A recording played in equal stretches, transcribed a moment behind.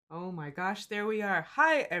Oh my gosh, there we are.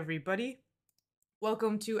 Hi, everybody.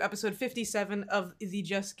 Welcome to episode 57 of the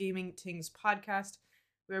Just Gaming Tings podcast.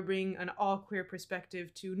 We're bringing an all queer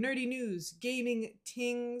perspective to nerdy news, gaming,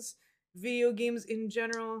 tings, video games in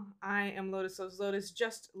general. I am Lotus Loves Lotus,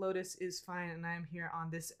 just Lotus is fine, and I am here on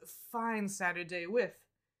this fine Saturday with,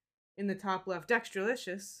 in the top left,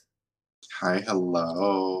 Dextralicious. Hi,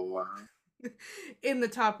 hello. In the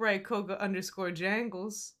top right, Koga underscore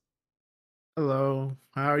Jangles. Hello,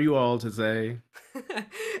 how are you all today?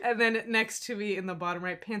 And then next to me in the bottom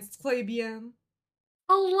right, Pants Plabian.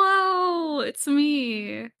 Hello, it's me.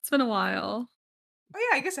 It's been a while. Oh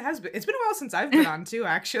yeah, I guess it has been. It's been a while since I've been on too,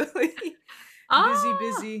 actually.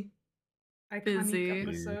 Busy. Iconic Busy.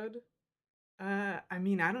 episode. I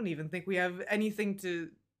mean, I don't even think we have anything to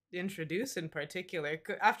introduce in particular.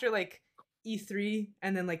 After like E3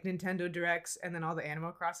 and then like Nintendo Directs and then all the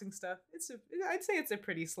Animal Crossing stuff, I'd say it's a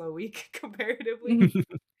pretty slow week comparatively.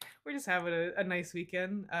 We're just having a nice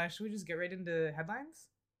weekend. Should we just get right into headlines?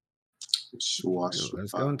 Sure,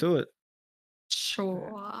 Let's go into it.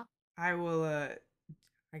 Sure. I will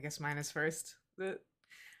I guess mine is first.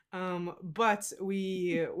 But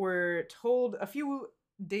we were told a few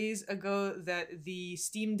days ago that the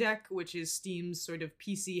Steam Deck, which is Steam's sort of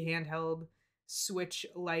PC handheld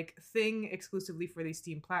Switch-like thing exclusively for the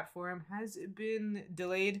Steam platform, has been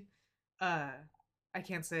delayed. I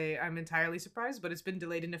can't say I'm entirely surprised, but it's been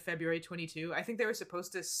delayed into February 22. I think they were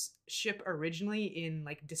supposed to ship originally in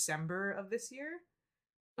like December of this year.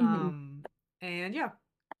 Mhm. And yeah,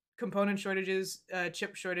 component shortages,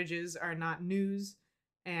 chip shortages are not news.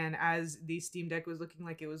 And as the Steam Deck was looking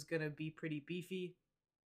like it was gonna be pretty beefy,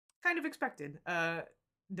 kind of expected,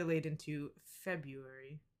 delayed into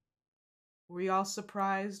February. Were y'all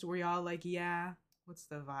surprised? Were y'all like, yeah? What's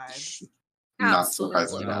the vibe? Not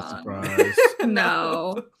surprised Absolutely at all. Not not. surprised.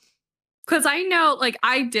 No. Because I know, like,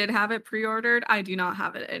 I did have it pre-ordered. I do not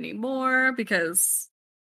have it anymore because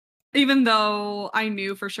even though I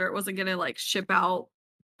knew for sure it wasn't gonna like ship out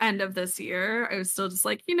end of this year, I was still just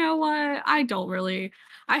like, you know what? I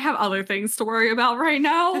have other things to worry about right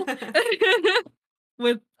now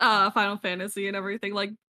with Final Fantasy and everything.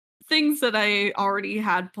 Like things that I already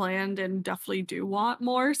had planned and definitely do want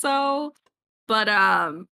more so. But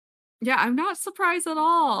yeah, I'm not surprised at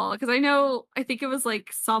all because I think it was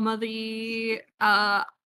like some of the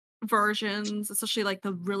versions, especially like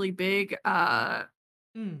the really big Right,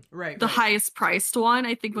 the right. highest priced one,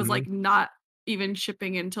 I think, was, Mhm. like, not even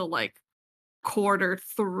shipping until, like, quarter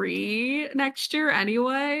 3 next year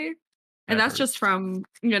anyway, and That that's just hurts. from,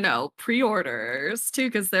 pre-orders too,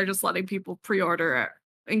 because 'cause they're just letting people pre-order it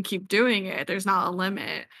and keep doing it, there's not a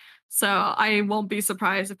limit. So, I won't be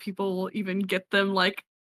surprised if people will even get them, like,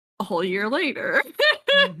 a whole year later.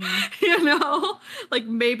 Mm-hmm. You know? Like,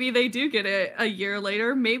 maybe they do get it a year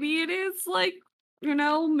later, maybe it is, like,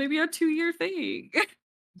 maybe a 2-year thing.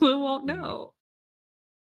 We won't Mm. know.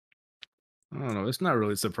 I don't know. It's not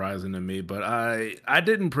really surprising to me, but I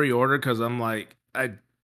didn't pre-order because I'm like I.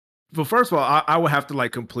 Well, first of all, I would have to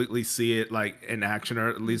like completely see it like in action, or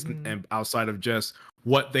at least Mm-hmm. and outside of just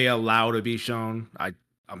what they allow to be shown.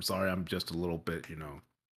 I'm sorry, I'm just a little bit,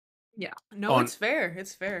 Yeah. No, on it's fair.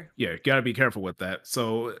 It's fair. yeah, gotta be careful with that.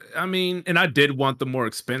 So, I mean, and I did want the more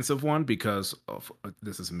expensive one because of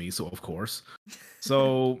this is me, so of course.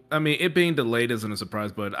 So, I mean, it being delayed isn't a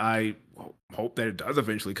surprise, but I hope that it does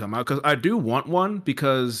eventually come out because I do want one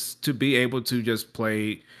because to be able to just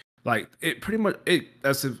play like it pretty much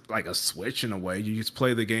that's like a Switch in a way. You just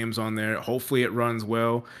play the games on there. Hopefully, it runs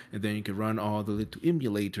well, and then you can run all the little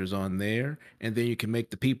emulators on there, and then you can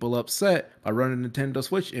make the people upset by running Nintendo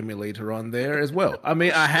Switch emulator on there as well. I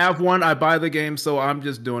mean, I have one. I buy the game, so I'm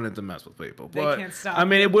just doing it to mess with people. They But can't stop I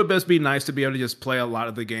mean, you. it would best be nice to be able to just play a lot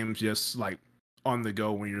of the games just like on the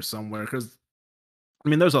go when you're somewhere because I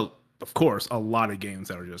mean there's of course a lot of games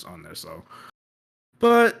that are just on there, so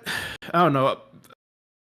but I don't know,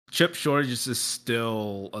 chip shortages is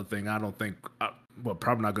still a thing. I don't think well,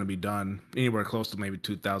 probably not going to be done anywhere close to maybe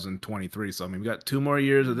 2023, so I mean we got 2 more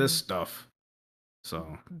years of this stuff,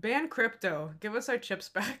 so Ban crypto. Give us our chips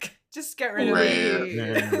back. Just get rid of Right. it.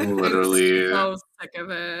 yeah. Literally. So sick of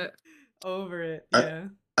it. Over it. I, Yeah.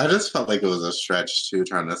 I just felt like it was a stretch too,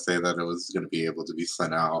 trying to say that it was going to be able to be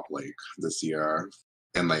sent out like this year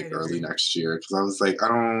and like I'd early agree. next year. Because I was like, I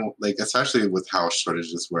don't like, especially with how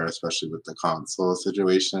shortages were, especially with the console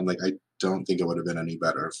situation. Like, I don't think it would have been any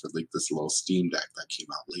better for like this little Steam Deck that came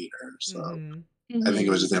out later. So Mm-hmm. I think it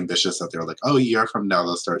was Mhm. just ambitious that they were like, oh, a year from now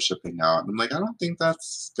they'll start shipping out. And I'm like, I don't think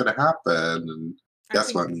that's gonna happen. And I guess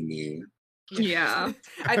think what, Mimi? Yeah.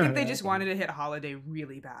 I think they just wanted to hit holiday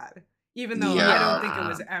really bad. Even though I don't think it Yeah.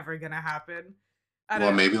 was ever gonna happen. I Well,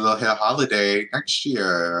 don't maybe they'll hit holiday next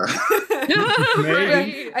year.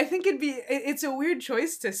 Maybe. I think it's a weird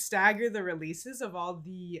choice to stagger the releases of all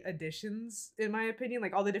the editions, in my opinion,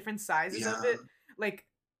 like all the different sizes of Yeah. it. Like,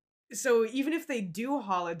 so even if they do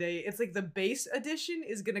holiday, it's like the base edition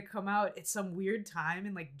is gonna come out at some weird time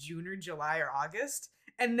in like June or July or August,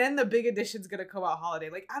 and then the big edition's gonna come out holiday.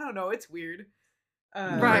 Like, I don't know, it's weird.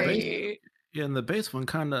 Right. Right. Yeah, and the base one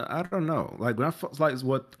kind of, I don't know. Like when like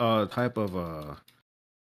what type of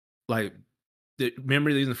like the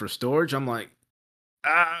memory they're using for storage, I'm like,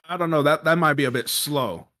 I don't know. That might be a bit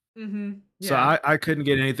slow. Mm-hmm. So Yeah. I couldn't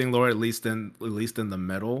get anything lower, at least in the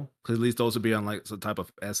metal, because at least those would be on like some type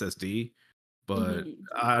of SSD. But Mhm.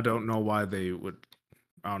 I don't know why they would,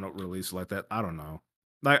 I don't know, release like that. I don't know.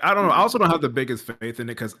 Like I don't know. I also don't have the biggest faith in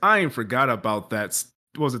it because I ain't forgot about that.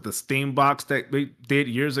 Was it the Steam box that they did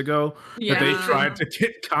years ago that they Yeah. tried to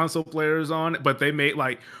get console players on, but they made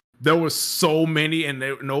like there was so many and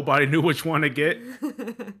nobody knew which one to get.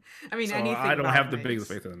 I mean, So anything I don't Valve have the biggest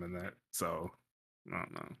makes. faith in them in that. So I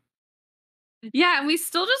don't know. Yeah, and we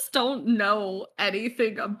still just don't know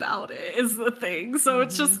anything about it is the thing. So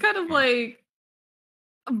it's just Mhm. kind of like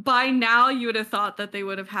by now you would have thought that they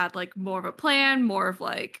would have had like more of a plan, more of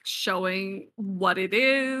like showing what it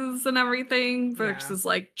is and everything Yeah. versus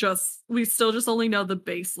like just we still just only know the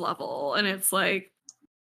base level and it's like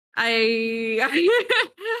I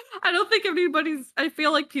I don't think anybody's I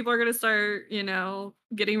feel like people are going to start,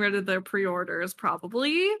 getting rid of their pre-orders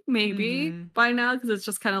probably maybe Mhm. by now because it's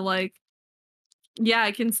just kind of like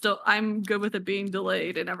yeah, I'm good with it being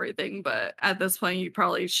delayed and everything, but at this point you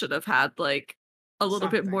probably should have had like a little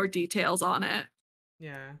bit more Something. details on it.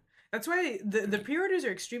 Yeah. That's why the pre-orders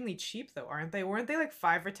are extremely cheap though, aren't they? Weren't they like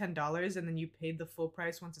 $5 or $10 and then you paid the full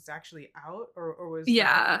price once it's actually out? Or was that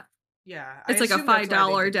Yeah, yeah, I it's like a assume that's why they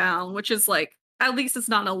 $5 did that. down, which is like at least it's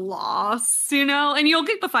not a loss, and you'll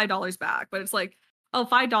get the $5 back, but it's like, oh,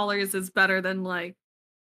 $5 is better than like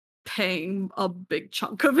paying a big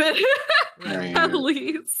chunk of it Right. at Right.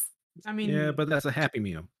 least. I Yeah, mean but that's a Happy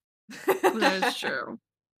Meal. That is true.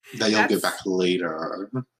 That you'll get back that's later.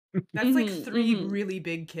 that's like Mhm, 3 mhm. really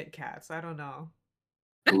big Kit Kats. I don't know.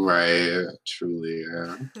 Right. Truly.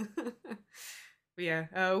 Yeah. But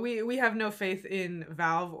yeah, we have no faith in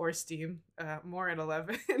Valve or Steam. More at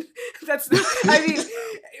 11. I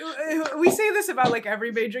mean, we say this about like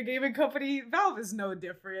every major gaming company. Valve is no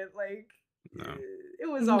different. Like, No. it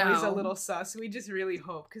was always a No. little sus. We just really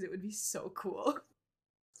hope because it would be so cool.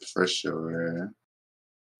 For sure.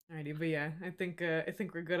 Alrighty, but yeah, I think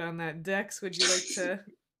we're good on that. Dex, would you like to?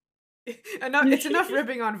 Enough. It's enough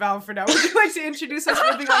ribbing on Valve for now. Would you like to introduce us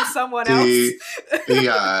ribbing on someone else?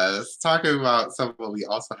 Yes, talking about someone we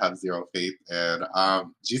also have zero faith in.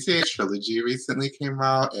 GTA Trilogy recently came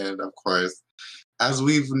out, and of course, as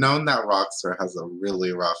we've known that Rockstar has a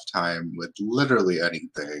really rough time with literally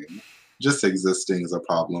anything, just existing is a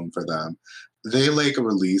problem for them. They like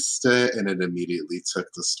released it and it immediately took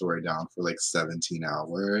the story down for like 17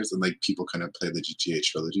 hours and like people couldn't play the GTA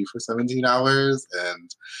trilogy for 17 hours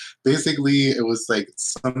and basically it was like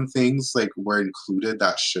some things like were included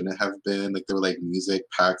that shouldn't have been like there were like music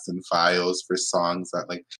packs and files for songs that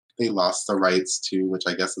like they lost the rights to, which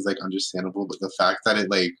I guess is like understandable, but the fact that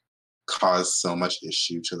it like caused so much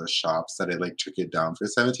issue to the shops that it like took it down for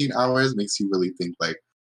 17 hours makes you really think like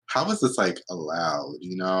how is this like allowed,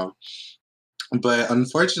 you know? But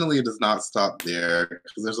unfortunately it does not stop there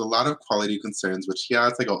because there's a lot of quality concerns, which yeah,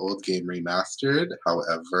 it's like an old game remastered.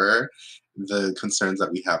 However, the concerns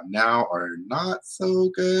that we have now are not so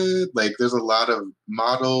good. Like there's a lot of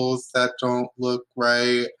models that don't look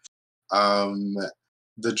right. um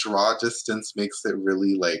the draw distance makes it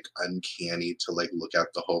really like uncanny to like look at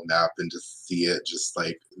the whole map and just see it just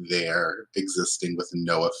like there existing with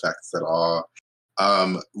no effects at all.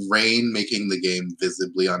 Rain making the game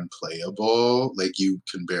visibly unplayable, like you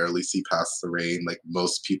can barely see past the rain. Like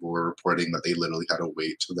most people were reporting that they literally had to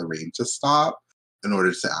wait for the rain to stop in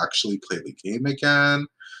order to actually play the game again.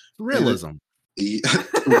 And Realism.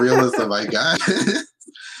 realism, I guess.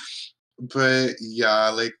 But yeah,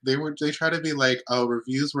 like they try to be like, oh,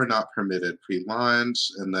 reviews were not permitted pre-launch,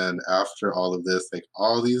 and then after all of this, like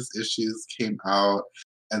all these issues came out,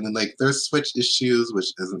 and then like there's Switch issues,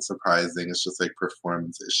 which isn't surprising. It's just like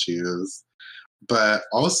performance issues. But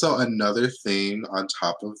also another thing on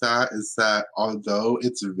top of that is that although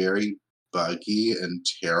it's very buggy and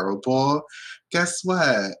terrible, guess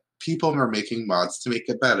what? People are making mods to make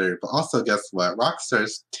it better. But also, guess what?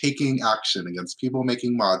 Rockstar's taking action against people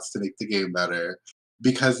making mods to make the game better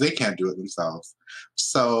because they can't do it themselves.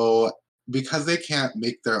 So because they can't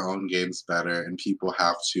make their own games better and people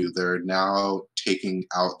have to, they're now taking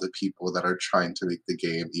out the people that are trying to make the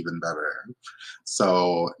game even better.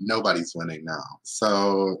 So nobody's winning now.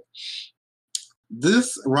 So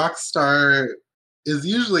this Rockstar is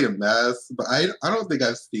usually a mess, but I don't think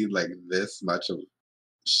I've seen like this much of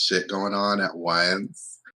shit going on at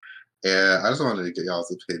once. And I just wanted to get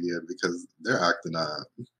y'all's opinion because they're acting up.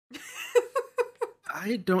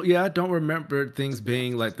 I don't remember things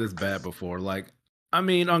being like this bad before. Like, I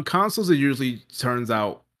mean, on consoles it usually turns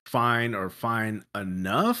out fine or fine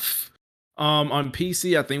enough. On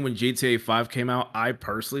PC, I think when GTA 5 came out, I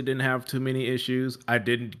personally didn't have too many issues. I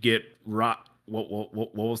didn't get what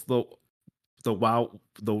was the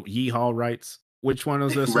Yeehaw rights? Which one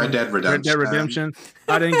was this? Red Dead Redemption. Red Dead Redemption.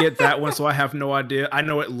 I didn't get that one, so I have no idea. I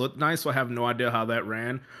know it looked nice, so I have no idea how that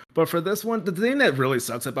ran. But for this one, the thing that really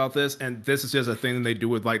sucks about this, and this is just a thing they do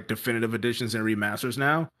with like definitive editions and remasters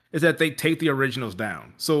now, is that they take the originals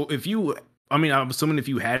down. So if you, I mean, I'm assuming if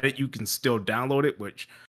you had it, you can still download it,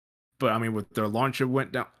 but I mean, with their launcher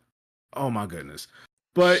went down, oh my goodness.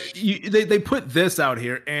 But they put this out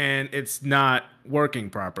here and it's not working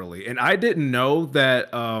properly. And I didn't know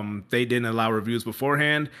that they didn't allow reviews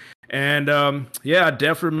beforehand. And yeah, I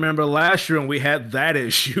definitely remember last year when we had that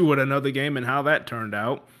issue with another game and how that turned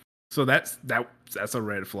out. So that's a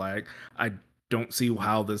red flag. I don't see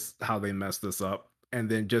how they messed this up and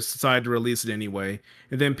then just decided to release it anyway.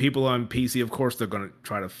 And then people on PC, of course, they're going to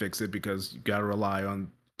try to fix it because you got to rely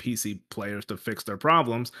on PC players to fix their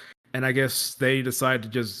problems. And I guess they decide to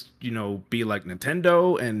just, be like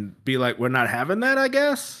Nintendo and be like, we're not having that, I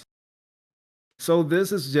guess. So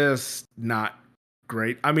this is just not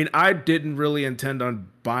great. I mean, I didn't really intend on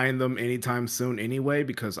buying them anytime soon anyway,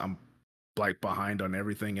 because I'm like behind on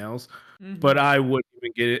everything else. Mm-hmm. But I wouldn't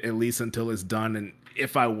even get it at least until it's done. And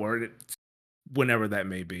if I were it, whenever that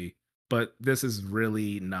may be. But this is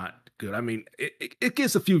really not good. I mean, it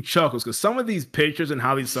gets a few chuckles because some of these pictures and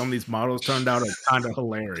how some of these models turned out are kind of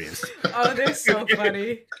hilarious. Oh, they're so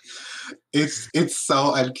funny. It's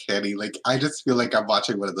so uncanny. Like, I just feel like I'm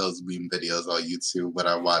watching one of those meme videos on YouTube when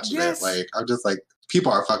I'm watching it. Like, I'm just like,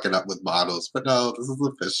 people are fucking up with models, but no, this is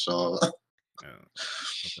official. Yeah.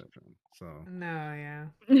 So. No,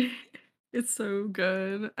 yeah. It's so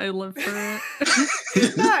good. I live for it.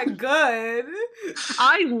 It's not good.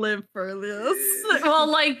 I live for this. Well,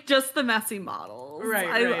 like just the messy models. Right.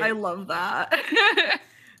 I love that.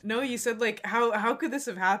 No, you said like how could this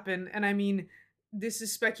have happened? And I mean, this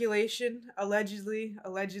is speculation, allegedly,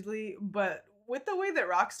 but with the way that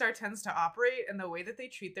Rockstar tends to operate and the way that they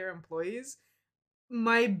treat their employees,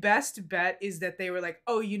 my best bet is that they were like,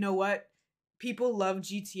 oh, you know what? People love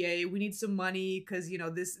GTA. We need some money because,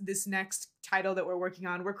 this next title that we're working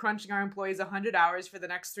on, we're crunching our employees 100 hours for the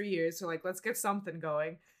next 3 years. So, like, let's get something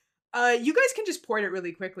going. You guys can just port it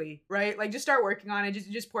really quickly, right? Like, just start working on it.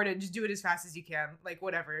 Just port it. Just do it as fast as you can. Like,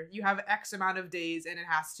 whatever. You have X amount of days and it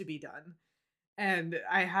has to be done. And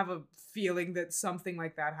I have a feeling that something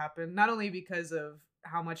like that happened. Not only because of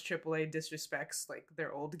how much AAA disrespects, like,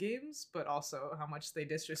 their old games, but also how much they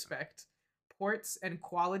disrespect ports and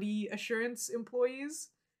quality assurance employees.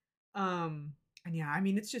 And yeah, I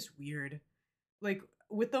mean, it's just weird. Like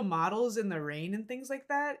with the models in the rain and things like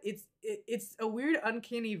that, it's a weird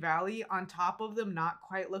uncanny valley on top of them not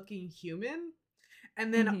quite looking human,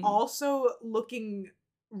 and then also looking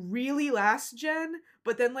really last gen,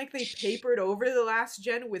 but then like they papered over the last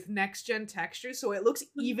gen with next gen textures, so it looks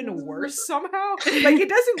even worse somehow. Like it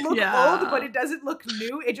doesn't look old, but it doesn't look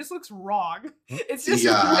new. It just looks wrong. It's just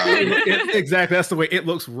exactly, that's the way it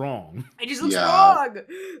looks wrong. It just looks wrong.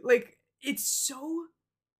 Like it's so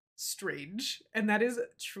strange, and that is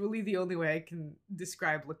truly the only way I can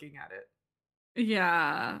describe looking at it.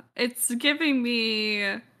 Yeah, it's giving me,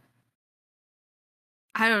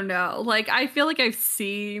 I don't know. Like, I feel like I've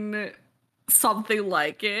seen something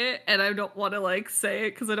like it, and I don't want to like say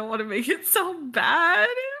it because I don't want to make it sound bad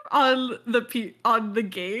on the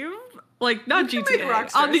game. Like, not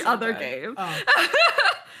GTA, on the other game. Oh.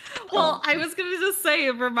 Well, I was gonna just say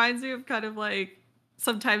it reminds me of kind of like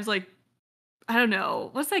sometimes like, I don't know,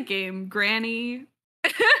 what's that game? Granny.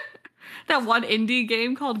 That one indie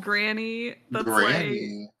game called Granny. That's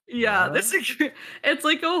Granny. Like, yeah, it's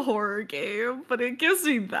like a horror game, but it gives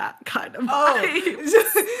me that kind of vibe.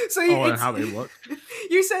 So and how they look.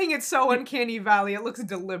 You're saying it's so uncanny valley, it looks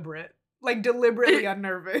deliberate. Like deliberately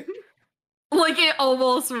unnerving. Like it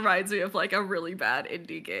almost reminds me of like a really bad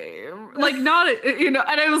indie game. Like not, and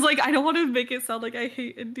I was like, I don't want to make it sound like I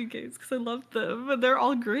hate indie games because I love them and they're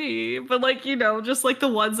all great. But like, just like the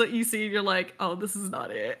ones that you see and you're like, oh, this is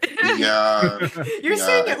not it. Yeah. You're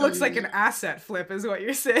saying it looks like an asset flip is what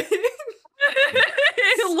you're saying.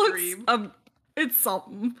 It looks Scream. it's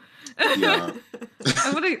something. Yeah.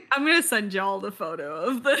 I'm gonna send y'all the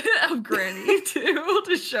photo of Granny too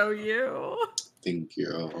to show you. Thank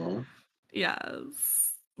you.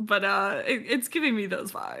 Yes. But it's giving me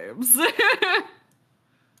those vibes. I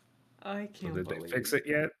So can't did believe they fix it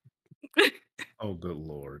yet? Oh, good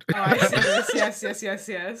lord. Oh, I see this.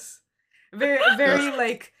 Yes. Very Yes.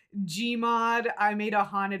 like Gmod. I made a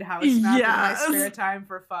haunted house map in my Yes. spare time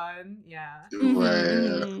for fun. Yeah.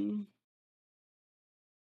 Right.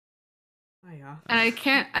 Oh yeah.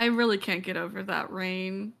 And I really can't get over that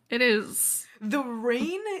rain. It is. The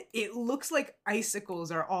rain, it looks like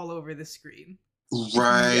icicles are all over the screen.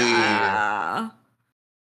 Right. Yeah.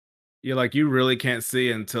 Yeah, like you really can't see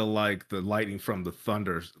until like the lightning from the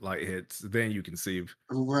thunder like hits. Then you can see.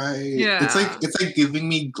 Right. Yeah. It's like giving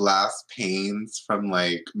me glass panes from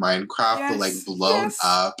like Minecraft, but like Yes, blown yes.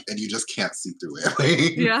 up, and you just can't see through it.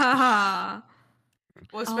 Like, Yeah.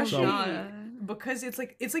 Well, Oh, especially God. because it's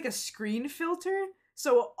like a screen filter.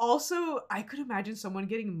 So also, I could imagine someone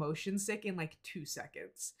getting motion sick in like 2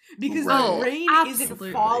 seconds because Right. the Oh, rain absolutely.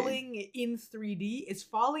 isn't falling in 3D; it's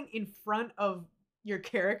falling in front of your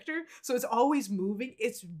character, so it's always moving.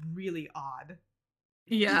 It's really odd.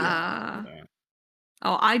 Yeah. Yeah.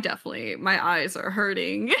 Oh, my eyes are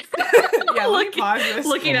hurting. Yeah, let me pause this.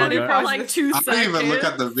 Looking Oh my at it God. for Pause like this. 2 I seconds. didn't even look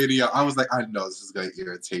at the video. I was like, I know this is gonna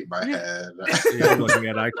irritate my head. Yeah, I'm looking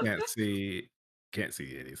at it, I can't see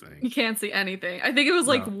anything. You can't see anything. I think it was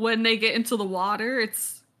like No. when they get into the water,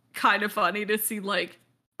 it's kind of funny to see like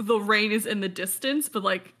the rain is in the distance, but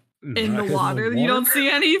like in Not the in water, you don't see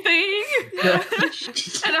anything.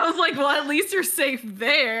 And I was like, well, at least you're safe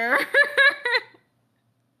there.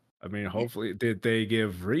 I mean, hopefully, did they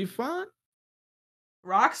give refund?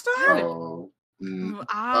 Rockstar? Oh.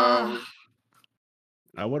 Ah.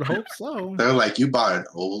 I would hope so. They're like, you bought an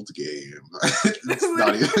old game. It's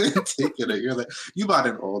not even taking it. You're like, you bought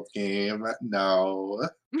an old game. No.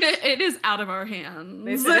 It is out of our They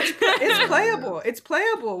hands. said it's playable. It's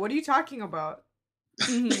playable. What are you talking about?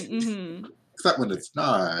 Except when it's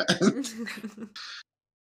not.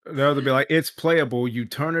 They'll be like, it's playable. You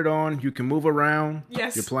turn it on, you can move around.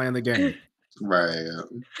 Yes. You're playing the game. Right.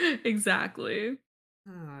 Exactly.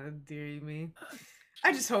 Oh, dear me.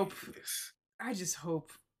 I just hope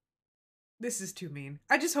this is too mean.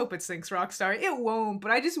 I just hope it sinks, Rockstar. It won't, but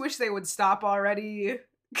I just wish they would stop already.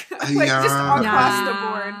 Like just across the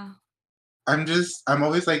board. I'm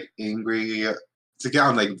always like angry to get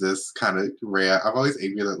on like this kind of rant. I'm always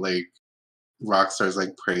angry that like Rockstar's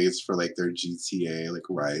like praised for like their GTA like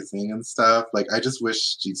Rising and stuff. Like I just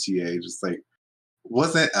wish GTA just like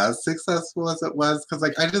wasn't as successful as it was because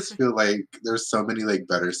like I just feel like there's so many like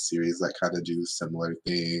better series that kind of do similar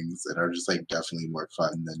things and are just like definitely more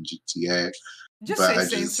fun than GTA. Just But say I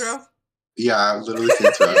Saints just- Row. Yeah, literally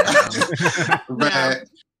Saints Row. But Yeah.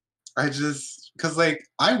 I just because like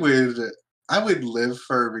I would live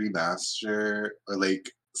for a remaster or like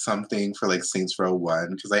something for like Saints Row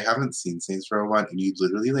 1 because I haven't seen Saints Row 1 and you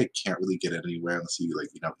literally like can't really get it anywhere unless you like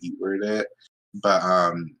e-word it. But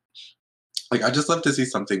like I just love to see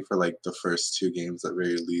something for like the first 2 games at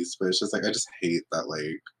very least. But it's just like I just hate that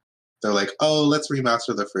like they're like, oh, let's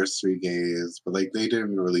remaster the first 3 games, but like they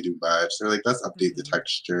didn't really do much. They're like, let's update the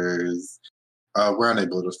textures. We're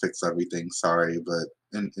unable to fix everything, sorry, but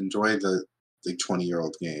enjoy the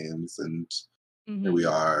 20-year-old games, and here we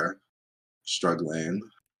are struggling.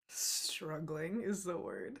 Struggling is the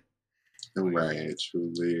word. Right,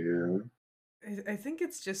 truly. I think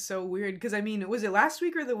it's just so weird because I mean, was it last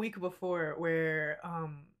week or the week before where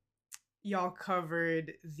y'all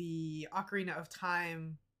covered the Ocarina of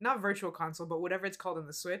Time, not virtual console, but whatever it's called on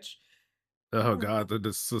the Switch? Oh God,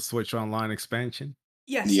 the Switch Online expansion.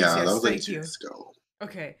 Yeah, Yes, that was like thank 2 you. years ago.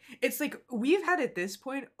 Okay, it's like we've had at this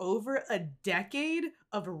point over a decade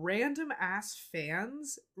of random ass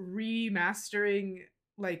fans remastering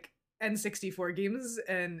like N64 games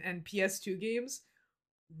and PS2 games.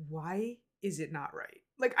 Why is it not right?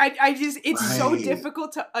 Like I just it's so Right.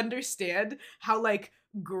 difficult to understand how like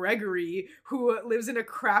Gregory, who lives in a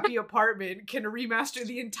crappy apartment, can remaster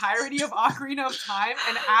the entirety of Ocarina of Time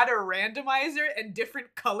and add a randomizer and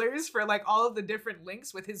different colors for like all of the different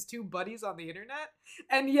links with his 2 buddies on the internet.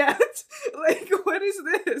 And yet, like, what is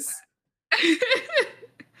this?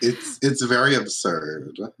 It's very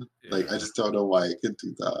absurd. Like Yeah. I just don't know why it could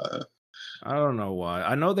do that. I don't know why.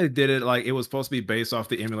 I know they did it like it was supposed to be based off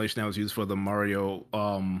the emulation that was used for the Mario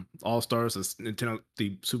All Stars,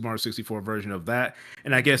 the Super Mario 64 version of that.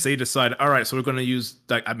 And I guess they decided, all right, so we're going to use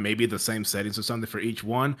like maybe the same settings or something for each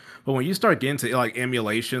one. But when you start getting to like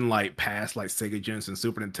emulation, like past like Sega Genesis and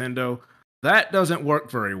Super Nintendo, that doesn't work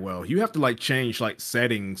very well. You have to like change like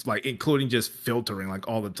settings, like including just filtering like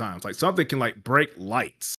all the time. It's like something can like break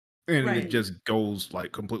lights and Right. it just goes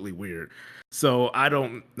like completely weird. So I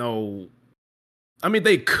don't know. I mean,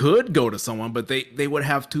 they could go to someone, but they would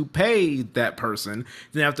have to pay that person.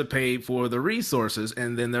 They have to pay for the resources,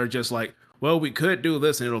 and then they're just like, well, we could do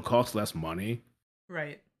this and it'll cost less money.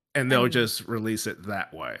 Right. And they'll And- just release it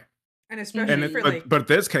that way. And especially And for like but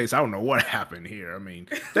this case, I don't know what happened here. I mean,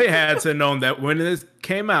 they had to know that when this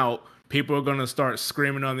came out, people are gonna start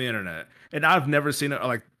screaming on the internet. And I've never seen it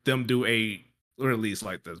like them do a release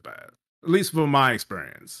like this bad. At least from my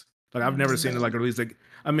experience. Like I've never seen it like a release like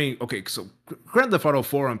I mean, okay, so Grand Theft Auto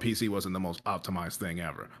 4 on PC wasn't the most optimized thing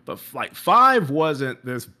ever. But like 5 wasn't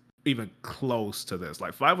this even close to this.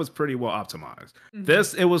 Like 5 was pretty well optimized. Mhm.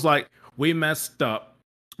 This it was like we messed up.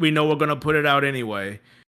 We know we're gonna put it out anyway.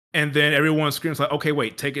 And then everyone screams like, okay,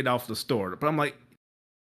 wait, take it off the store. But I'm like,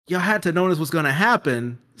 y'all had to know this was gonna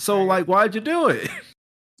happen. So Right. like, why'd you do it?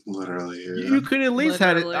 Literally. Yeah. You could at least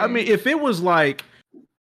had it. I mean, if it was like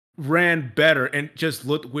ran better and just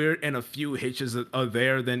looked weird and a few hitches are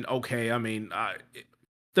there, then okay. I mean,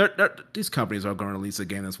 these companies are going to release a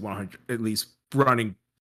game that's 100 at least running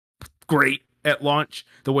great at launch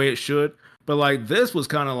the way it should. But like this was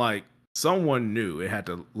kind of like someone knew it had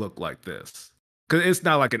to look like this. Because it's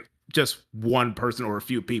not like just one person or a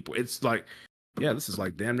few people. It's like, yeah, this is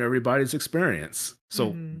like damn near everybody's experience.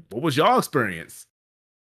 So, Mhm. what was y'all experience?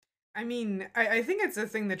 I mean, I think it's a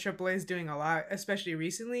thing that AAA is doing a lot, especially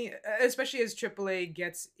recently, especially as AAA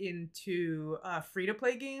gets into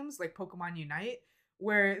free-to-play games like Pokemon Unite,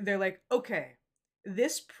 where they're like, okay,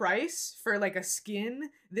 this price for like a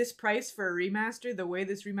skin, this price for a remaster, the way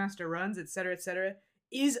this remaster runs, etc.,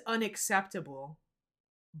 is unacceptable.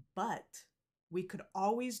 But we could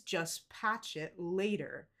always just patch it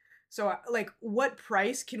later. So, like, what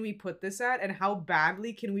price can we put this at, and how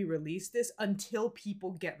badly can we release this until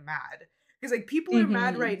people get mad? Because, like, people are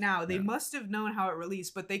mad Mhm. right now. They Yeah. must have known how it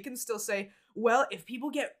released, but they can still say, well, if people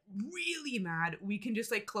get really mad, we can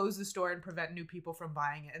just, like, close the store and prevent new people from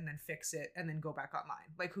buying it and then fix it and then go back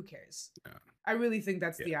online. Like, who cares? Yeah. I really think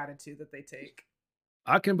that's Yeah. the attitude that they take.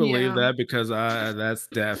 I can believe Yeah. that because that's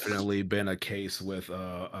definitely been a case with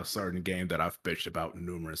a certain game that I've bitched about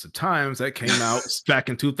numerous of times that came out back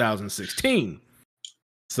in 2016.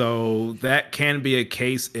 So that can be a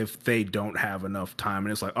case if they don't have enough time.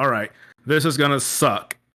 And it's like, all right, this is going to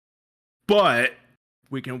suck, but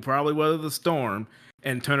we can probably weather the storm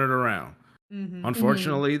and turn it around. Mm-hmm.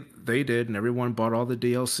 Unfortunately, they did, and everyone bought all the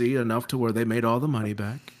DLC enough to where they made all the money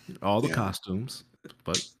back, all the Yeah. costumes.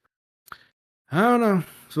 But I don't know.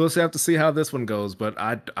 So we'll have to see how this one goes. But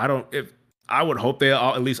I don't. If I would hope they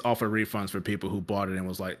at least offer refunds for people who bought it and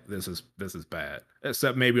was like, this is bad.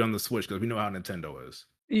 Except maybe on the Switch because we know how Nintendo is.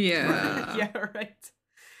 Yeah. Yeah, right.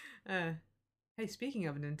 Hey, speaking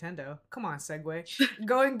of Nintendo, come on, segue.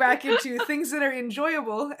 Going back into things that are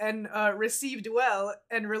enjoyable and received well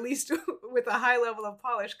and released with a high level of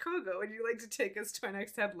polish, Kogo, would you like to take us to our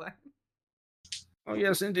next headline? Oh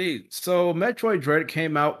yes, indeed. So Metroid Dread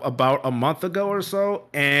came out about a month ago or so,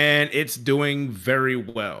 and it's doing very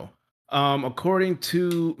well. According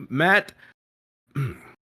to Matt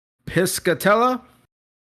Piscatella,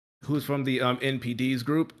 who's from the NPD's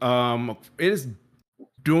group, it is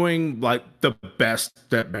doing like the best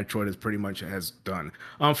that Metroid has pretty much has done.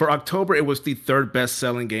 For October, it was the third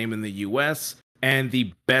best-selling game in the US and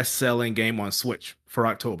the best-selling game on Switch for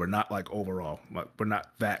October. Not like overall, but we're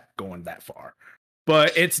not that going that far.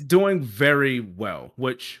 But it's doing very well,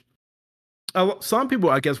 which some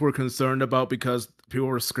people I guess were concerned about because people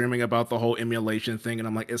were screaming about the whole emulation thing, and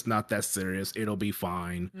I'm like, it's not that serious. It'll be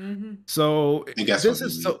fine. Mm-hmm. So I guess this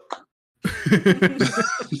what is we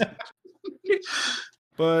so.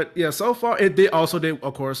 But yeah, so far it did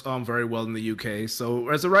of course very well in the UK. So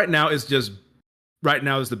as of right now, it's just right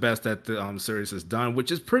now is the best that the series has done,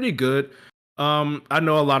 which is pretty good. I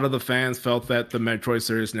know a lot of the fans felt that the Metroid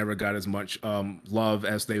series never got as much love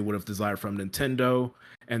as they would have desired from Nintendo,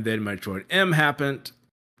 and then Metroid M happened.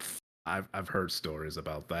 I've heard stories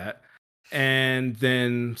about that, and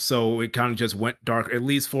then so it kind of just went dark, at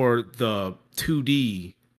least for the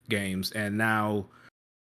 2D games, and now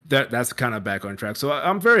that's kind of back on track. So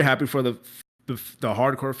I'm very happy for the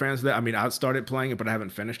hardcore fans of that. I mean, I started playing it, but I haven't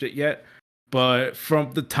finished it yet. But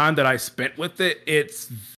from the time that I spent with it,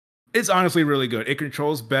 it's honestly really good. It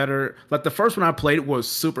controls better. Like the first one I played was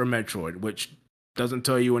Super Metroid, which doesn't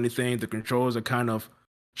tell you anything. The controls are kind of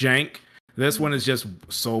jank. This one is just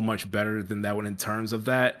so much better than that one in terms of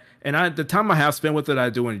that. And the time I have spent with it, I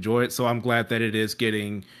do enjoy it. So I'm glad that it is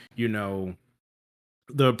getting,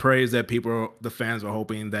 the praise that the fans are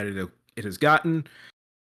hoping that it'll it has gotten.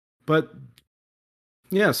 But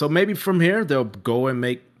yeah, so maybe from here they'll go and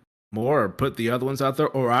make more or put the other ones out there,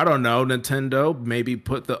 or I don't know, Nintendo maybe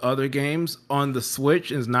put the other games on the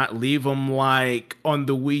Switch and not leave them like on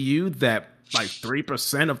the Wii U that like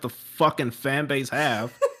 3% of the fucking fan base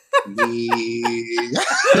have.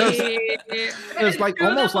 It's like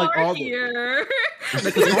almost like all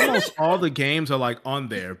almost all the games are like on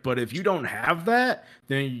there, but if you don't have that,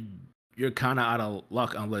 then you're kind of out of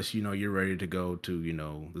luck unless you're ready to go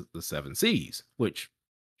to the 7 Seas, which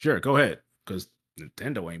sure, go ahead, because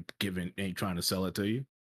Nintendo ain't trying to sell it to you.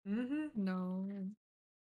 No.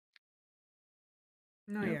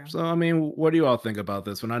 Yeah. So I mean, what do you all think about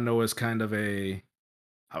this one? I know it's kind of a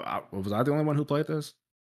was I the only one who played this?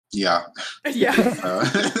 Yeah. Yeah.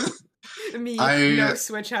 Me, no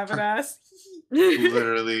Switch having ass.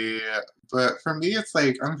 Literally. But for me, it's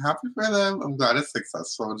like, I'm happy for them. I'm glad it's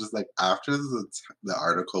successful. Just like after the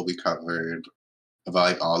article we covered about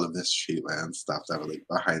like all of this treatment and stuff that were like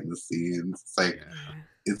behind the scenes, it's like,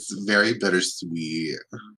 it's very bittersweet.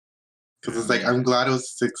 Because it's like, I'm glad it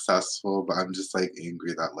was successful, but I'm just like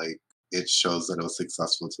angry that like it shows that it was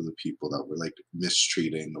successful to the people that were like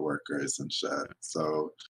mistreating the workers and shit.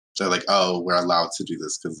 So they're like, oh, we're allowed to do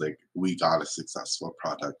this because like we got a successful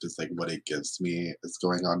product. It's like what it gives me is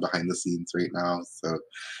going on behind the scenes right now. So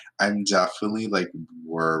I'm definitely like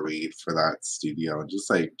worried for that studio and just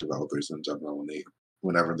like developers in general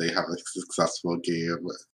whenever they have a successful game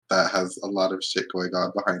that has a lot of shit going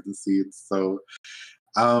on behind the scenes. So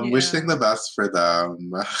wishing the best for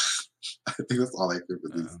them. I think that's all I can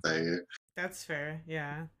really say. That's fair.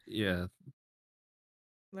 Yeah. Yeah.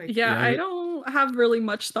 I don't have really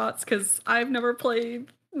much thoughts because I've never played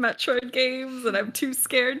Metroid games and I'm too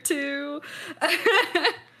scared to.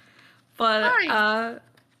 But I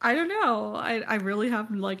don't know. I really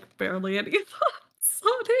have like barely any thoughts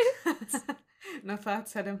on it. No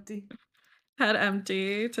thoughts, head empty. Head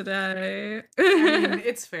empty today. I mean,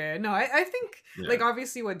 it's fair. No, I think like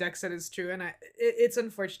obviously what Dex said is true, and it's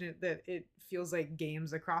unfortunate that it feels like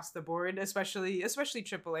games across the board, especially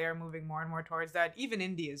AAA, are moving more and more towards that, even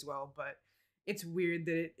indie as well. But it's weird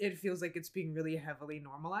that it feels like it's being really heavily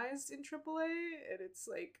normalized in AAA, and it's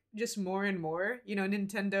like just more and more.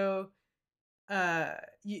 Nintendo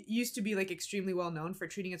used to be like extremely well known for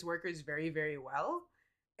treating its workers very, very well.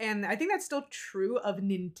 And I think that's still true of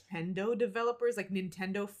Nintendo developers, like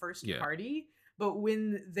Nintendo first party. But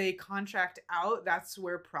when they contract out, that's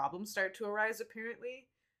where problems start to arise, apparently.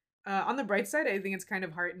 On the bright side, I think it's kind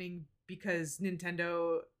of heartening because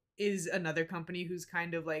Nintendo is another company who's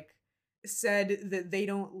kind of like said that they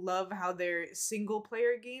don't love how their single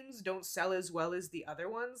player games don't sell as well as the other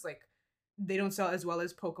ones. Like they don't sell as well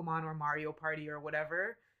as Pokemon or Mario Party or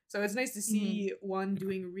whatever. So it's nice to see one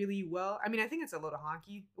doing really well. I mean, I think it's a little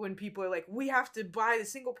honky when people are like, we have to buy the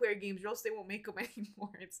single player games or else they won't make them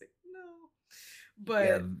anymore. It's like, no.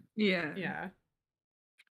 But yeah.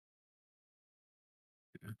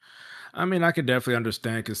 I mean, I could definitely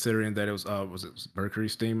understand considering that it was it Mercury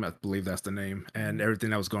Steam? I believe that's the name, and everything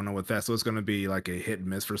that was going on with that. So it's going to be like a hit and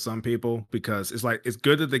miss for some people because it's like, it's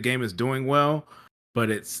good that the game is doing well,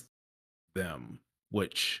 but it's them,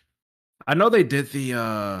 which I know they did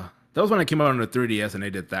that was when it came out on the 3DS and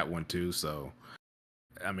they did that one too. So,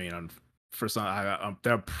 I mean, for some,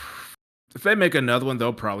 if they make another one,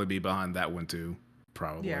 they'll probably be behind that one too.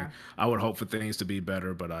 Probably. Yeah. I would hope for things to be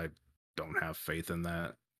better, but I don't have faith in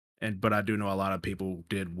that. But I do know a lot of people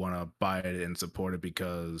did want to buy it and support it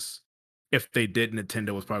because if they did,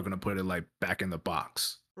 Nintendo was probably going to put it like back in the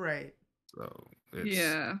box. Right. So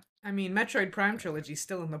I mean, Metroid Prime Trilogy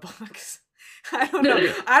still in the box. I don't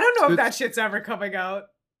know if that shit's ever coming out.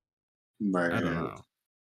 Right. I don't know.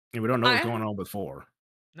 And we don't know what's going on with 4.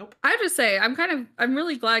 Nope. I have to say, I'm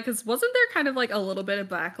really glad because wasn't there kind of like a little bit of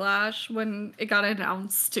backlash when it got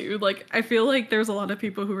announced too? Like, I feel like there's a lot of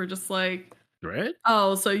people who were just like, Dread?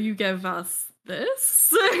 Oh, so you give us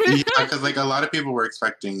this? Yeah, because like a lot of people were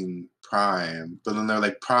expecting Prime, but then they're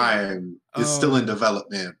like, Prime is still in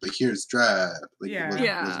development, but here's Dread. Like,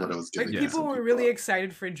 was what it was giving. Like, people were really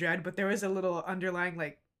excited for Dread, but there was a little underlying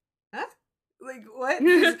like, huh? Like, what?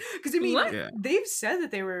 Because I mean, they've said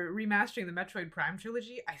that they were remastering the Metroid Prime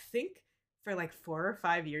trilogy, I think, for like 4 or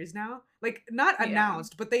 5 years now. Like, not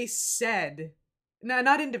announced, but they said... No,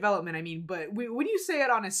 not in development, I mean, but when you say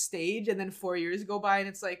it on a stage and then 4 years go by and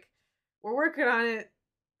it's like, we're working on it,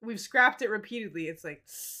 we've scrapped it repeatedly, it's like,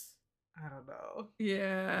 I don't know.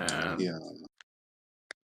 Yeah,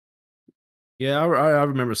 I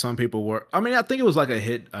remember some people were, I mean, I think it was like a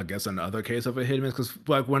hit, I guess another case of a hit miss, because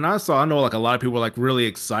like when I know like a lot of people were like really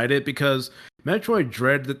excited because Metroid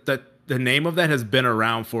Dread, that the name of that has been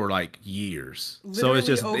around for like years. So it's Literally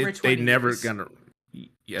just over they 20 never years. gonna.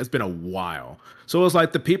 Yeah, it's been a while. So it's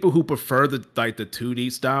like the people who prefer the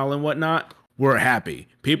 2D style and whatnot were happy.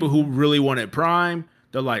 People who really wanted Prime,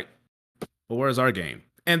 they're like, well, where's our game?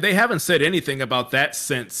 And they haven't said anything about that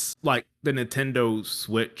since like the Nintendo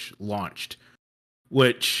Switch launched,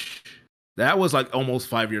 which that was like almost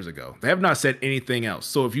 5 years ago. They have not said anything else.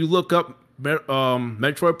 So if you look up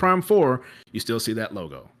Metroid Prime 4, you still see that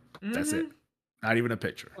logo. That's it. Not even a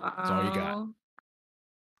picture. That's all you got. Wow.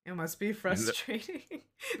 It must be frustrating.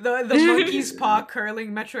 The monkey's paw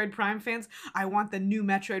curling Metroid Prime fans. I want the new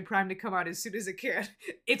Metroid Prime to come out as soon as it can.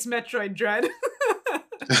 It's Metroid Dread.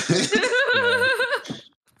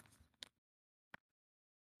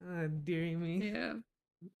 Oh, dearie me. Yeah.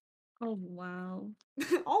 Oh wow.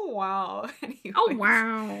 Oh wow. Oh Anyways.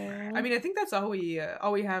 wow. I mean, I think that's all we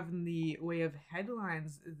have in the way of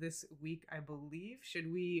headlines this week, I believe.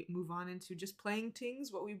 Should we move on into just playing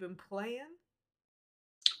things, what we've been playing?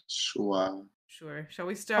 Sure. Sure. Shall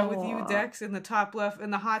we start with you, Dex, in the top left in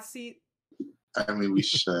the hot seat? I mean, we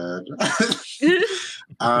should.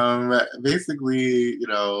 Basically,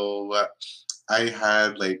 I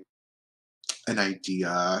had like an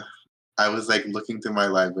idea. I was like looking through my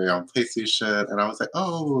library on PlayStation, and I was like,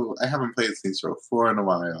 "Oh, I haven't played Saints Row 4 in a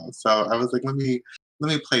while." So I was like, "Let me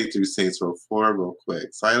play through Saints Row 4 real quick."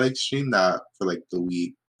 So I like streamed that for like the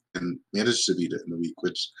week and managed to beat it in the week,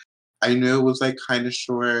 which I knew it was like kind of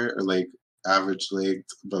short or like average length,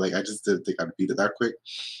 but like I just didn't think I'd beat it that quick.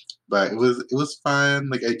 But it was fun.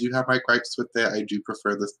 Like I do have my gripes with it. I do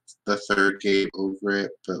prefer the third game over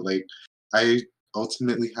it, but like I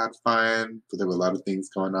ultimately had fun, but there were a lot of things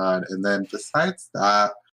going on. And then besides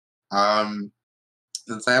that,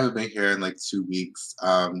 since I haven't been here in like 2 weeks,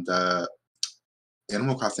 the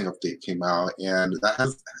Animal Crossing update came out, and that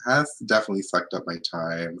has definitely sucked up my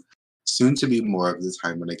time. Soon to be more of the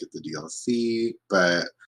time when I get the DLC, but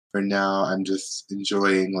for now, I'm just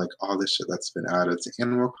enjoying like all the shit that's been added to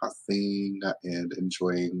Animal Crossing and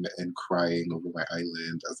enjoying and crying over my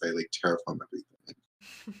island as I like terraform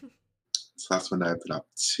everything. So that's what I've been up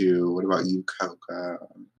to. What about you, Koka?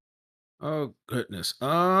 Oh goodness.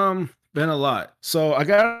 Been a lot. So I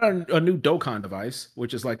got a new Dokkan device,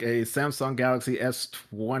 which is like a Samsung Galaxy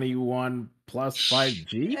S21 Plus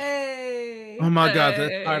 5G. Hey. Oh my god, this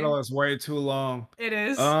Hey. title is way too long. It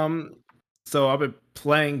is. So I've been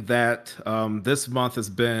playing that. This month has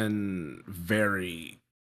been very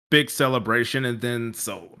big celebration, and then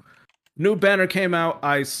so new banner came out.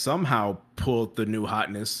 I somehow pulled the new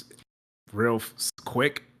hotness real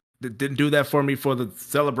quick. It didn't do that for me for the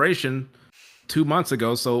celebration 2 months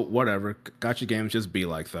ago. So whatever, gotcha games just be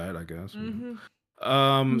like that, I guess.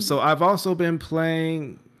 So I've also been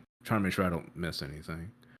playing. Trying to make sure I don't miss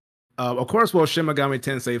anything. Of course, Shin Megami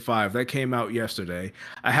Tensei 5 that came out yesterday.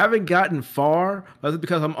 I haven't gotten far, but that's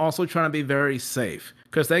because I'm also trying to be very safe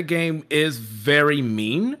because that game is very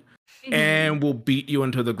mean and will beat you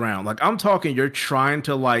into the ground. Like I'm talking, you're trying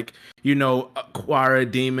to like acquire a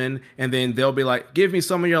demon, and then they'll be like, "Give me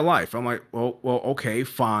some of your life." I'm like, "Well, okay,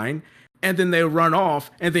 fine." And then they run off,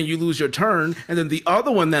 and then you lose your turn, and then the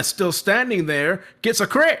other one that's still standing there gets a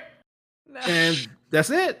crit, and that's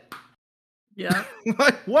it. Yeah.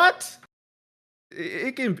 Like what?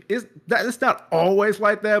 It's not always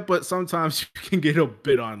like that, but sometimes you can get a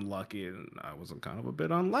bit unlucky, and I was kind of a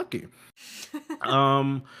bit unlucky.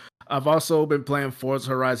 I've also been playing Forza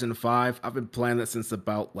Horizon 5. I've been playing it since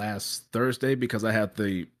about last Thursday because I had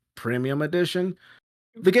the premium edition.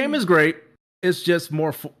 The game is great. It's just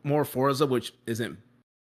more Forza, which isn't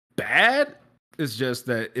bad. It's just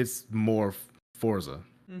that it's more Forza,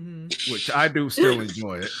 which I do still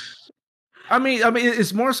enjoy it. I mean,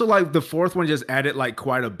 it's more so like the fourth one just added like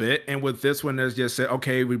quite a bit, and with this one, there's just said,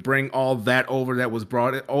 okay, we bring all that over that was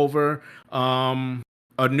brought over.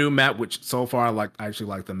 A new map, which so far I actually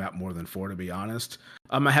like the map more than 4, to be honest.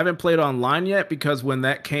 I haven't played online yet because when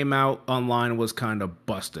that came out, online was kind of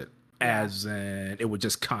busted, as in it would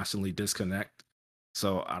just constantly disconnect.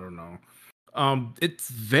 So I don't know. It's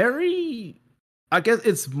very, I guess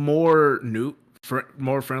it's more new.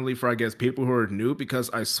 More friendly for I guess people who are new, because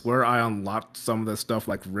I swear I unlocked some of the stuff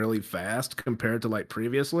like really fast compared to like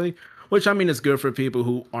previously, which I mean is good for people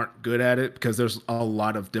who aren't good at it because there's a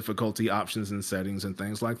lot of difficulty options and settings and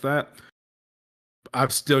things like that. I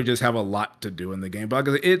still just have a lot to do in the game, but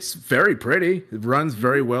it's very pretty. It runs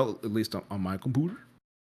very well, at least on my computer.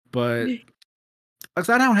 But I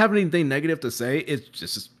don't have anything negative to say. It's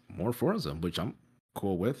just more Forza, which I'm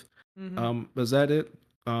cool with. Is that it?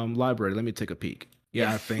 Library, let me take a peek.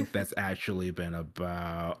 Yeah, I think that's actually been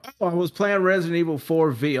about. Oh, I was playing Resident Evil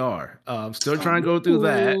 4 VR. Still trying to go through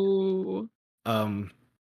that. Ooh. Um,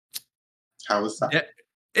 How was that? yeah,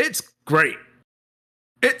 it's great.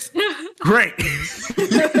 It's great.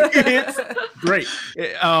 It's great.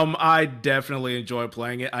 I definitely enjoy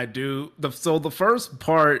playing it. I do. So the first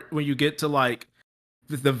part when you get to like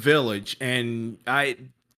the village, and I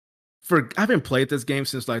haven't played this game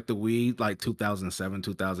since like the Wii, like 2007,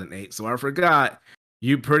 2008. So I forgot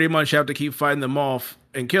you pretty much have to keep fighting them off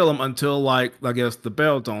and kill them until like I guess the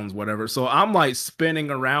bell tones, whatever. So I'm like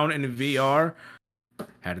spinning around in VR.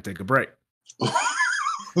 Had to take a break.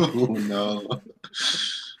 Oh no.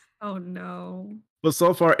 Oh no. But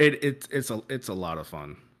so far it's a lot of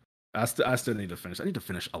fun. I still need to finish. I need to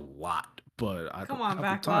finish a lot, but I Come don't on,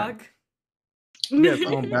 have the time. backlog. Yes,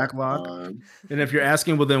 I'm on backlog. And if you're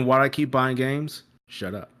asking, well, then why I keep buying games?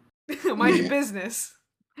 Shut up. Mind your business.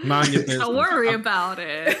 Mind your business. Don't worry about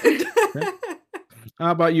it.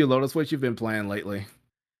 How about you, Lotus? What you've been playing lately?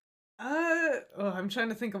 I'm trying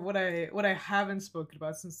to think of what I haven't spoken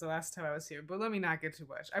about since the last time I was here, but let me not get too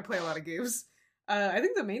much. I play a lot of games. I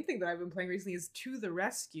think the main thing that I've been playing recently is To the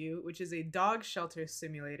Rescue, which is a dog shelter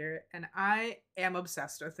simulator, and I am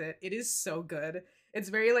obsessed with it. It is so good. It's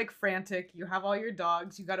very like frantic. You have all your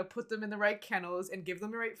dogs, you got to put them in the right kennels and give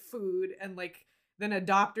them the right food, and like then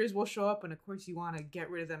adopters will show up, and of course you want to get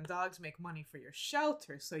rid of them dogs, make money for your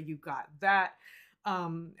shelter, so you got that.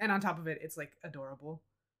 And on top of it, it's like adorable.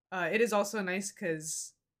 It is also nice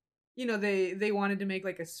because they wanted to make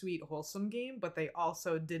like a sweet wholesome game, but they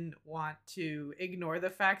also didn't want to ignore the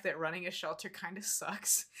fact that running a shelter kind of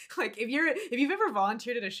sucks. Like if you've ever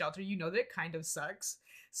volunteered at a shelter, you know that it kind of sucks.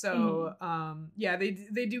 So yeah,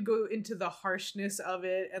 they do go into the harshness of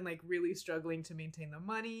it and like really struggling to maintain the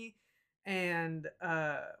money. And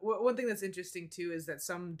one thing that's interesting too is that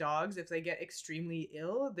some dogs, if they get extremely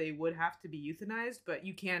ill, they would have to be euthanized, but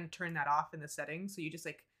you can turn that off in the settings, so you just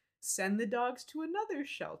like send the dogs to another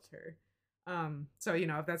shelter. So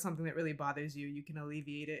if that's something that really bothers you, you can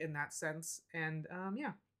alleviate it in that sense. And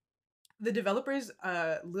yeah, the developers,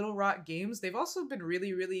 Little Rock Games, they've also been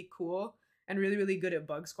really, really cool and really, really good at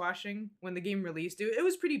bug squashing. When the game released, it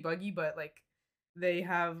was pretty buggy, but like they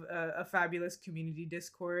have a fabulous community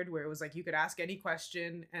Discord where it was like you could ask any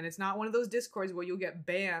question, and it's not one of those Discords where you'll get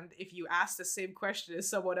banned if you ask the same question as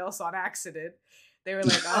someone else on accident. They were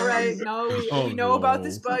like, all right, no, we know about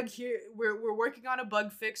this bug here. We're working on a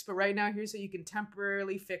bug fix, but right now here's how you can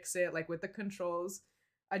temporarily fix it, like with the controls.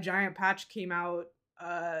 A giant patch came out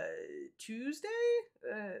Tuesday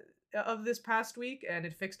of this past week, and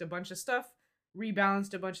it fixed a bunch of stuff,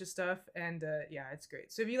 rebalanced a bunch of stuff, and yeah, it's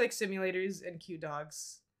great. So if you like simulators and cute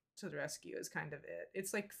dogs, To the Rescue is kind of it.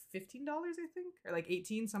 It's like $15, I think, or like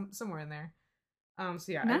 18, somewhere in there.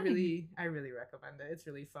 So yeah, nice. I really recommend it. It's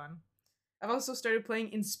really fun. I've also started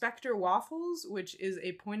playing Inspector Waffles, which is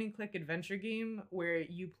a point-and-click adventure game where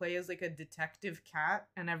you play as like a detective cat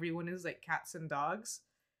and everyone is like cats and dogs.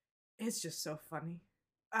 It's just so funny.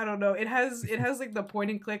 I don't know. It has like the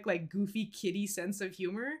point-and-click like goofy kitty sense of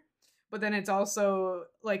humor, but then it's also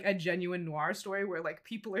like a genuine noir story where like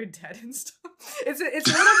people are dead and stuff. It's a little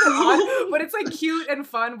bit odd, but it's like cute and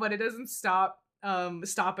fun, but it doesn't stop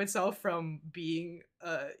itself from being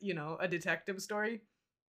a detective story.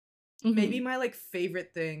 Mm-hmm. Maybe my like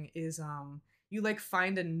favorite thing is you like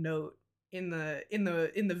find a note in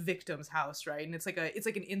the victim's house, right? And it's like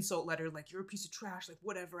an insult letter, like you're a piece of trash, like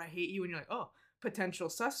whatever, I hate you, and you're like, oh, potential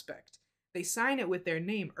suspect. They sign it with their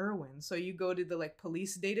name, Irwin. So you go to the like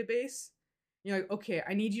police database. You're like, okay,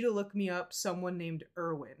 I need you to look me up someone named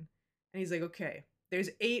Irwin. And he's like, okay, there's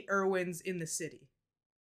 8 Irwins in the city.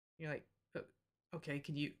 You're like, okay,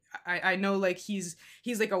 can you, I know like he's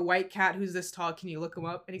like a white cat who's this tall, can you look him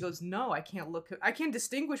up? And he goes, no, I can't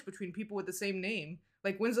distinguish between people with the same name.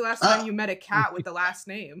 Like, when's the last time you met a cat with the last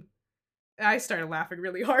name? And I started laughing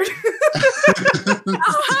really hard. He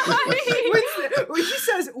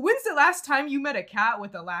says, when's the last time you met a cat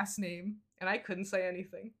with a last name? And I couldn't say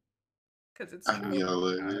anything. Because it's I'm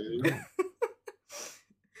yelling.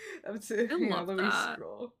 Let me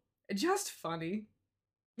scroll. Just funny.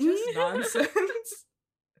 Just nonsense.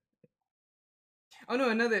 Oh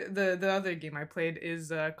no, the other game I played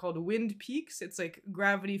is called Wind Peaks. It's like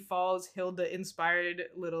Gravity Falls Hilda inspired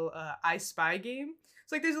little I Spy game.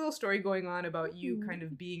 It's like there's a little story going on about you kind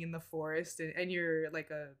of being in the forest and you're like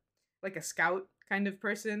a scout kind of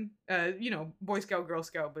person. Boy Scout, Girl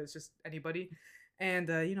Scout, but it's just anybody. And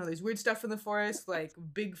there's weird stuff in the forest like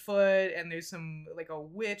Bigfoot, and there's some like a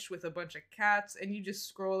witch with a bunch of cats, and you just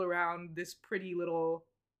scroll around this pretty little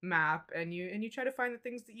map and you try to find the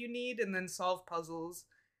things that you need and then solve puzzles.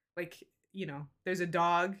 Like there's a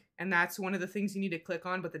dog, and that's one of the things you need to click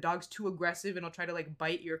on, but the dog's too aggressive and it'll try to like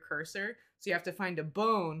bite your cursor. So you have to find a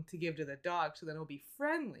bone to give to the dog so then it'll be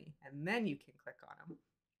friendly, and then you can click on him.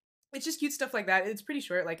 It's just cute stuff like that. It's pretty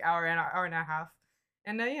short, like hour and a half.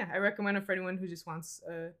 And yeah, I recommend it for anyone who just wants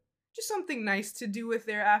just something nice to do with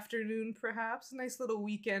their afternoon, perhaps. A nice little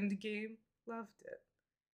weekend game. Loved it.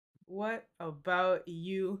 What about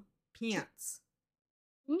you, Pants?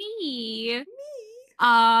 Me.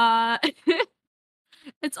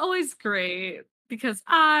 It's always great because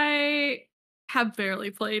I have barely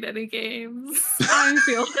played any games. I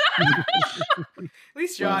feel At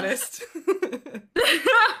least you're honest.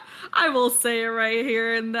 I will say it right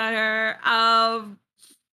here and there.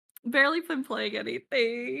 Barely been playing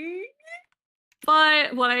anything.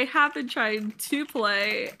 But what I have been trying to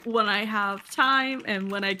play when I have time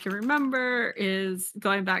and when I can remember is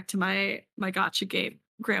going back to my gacha game,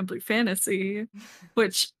 Granblue Fantasy,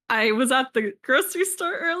 which I was at the grocery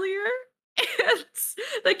store earlier, and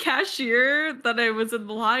the cashier that I was in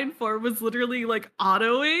the line for was literally like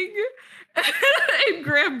autoing in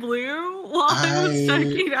Granblue while I was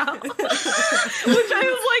checking out. Which I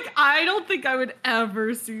was like, I don't think I would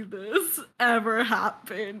ever see this ever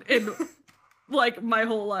happen in like my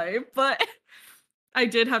whole life, but I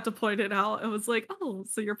did have to point it out. I was like, oh,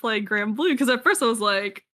 so you're playing Granblue? Because at first I was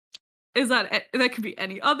like, is that could be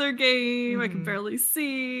any other game? I can barely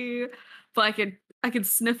see, but I could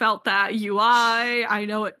sniff out that UI. I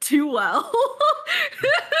know it too well.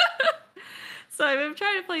 So I've been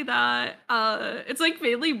trying to play that. It's like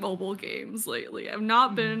mainly mobile games lately. I've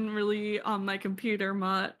not been really on my computer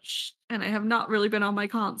much, and I have not really been on my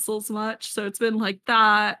consoles much. So it's been like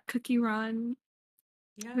that, Cookie Run,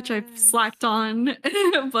 which I've slacked on,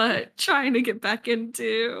 but trying to get back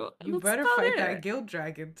into. You better fight that guild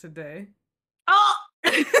dragon today. Oh!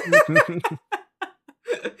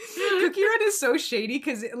 Cookie Run is so shady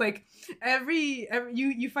because like every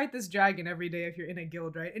you fight this dragon every day if you're in a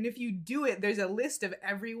guild, right? And if you do it, there's a list of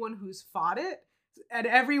everyone who's fought it and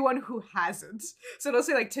everyone who hasn't. So it'll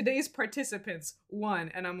say like today's participants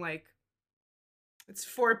 1, and I'm like, it's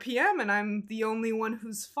 4 p.m. and I'm the only one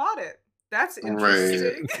who's fought it. That's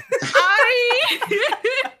interesting. Right.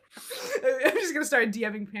 I'm just gonna start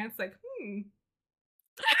DMing Pants like,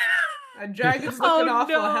 a dragon's looking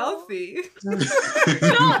awful healthy. Not this.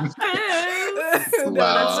 No,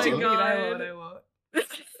 that's too mean. I won't.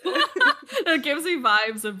 It gives me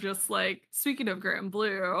vibes of just like, speaking of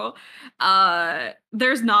Granblue,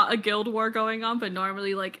 there's not a guild war going on, but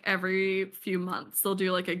normally like every few months they'll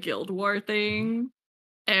do like a guild war thing.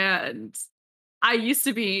 And I used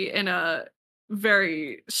to be in a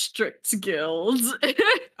very strict guild.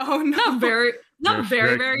 Oh no. Not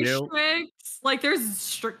very strict. Like there's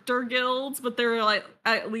stricter guilds, but they're like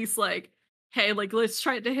at least like, hey, like let's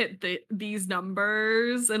try to hit these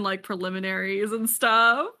numbers and like preliminaries and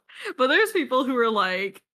stuff. But there's people who are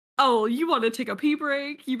like, oh, you want to take a pee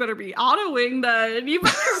break? You better be autoing then. You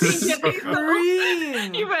better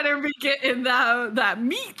be getting that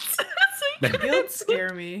meat. Guilds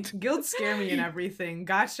scare me. Guilds scare me and everything.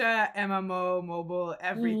 Gacha, MMO, mobile,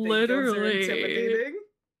 everything. Literally. Guilds are intimidating.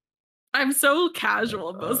 I'm so casual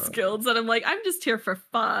in most guilds that I'm like, I'm just here for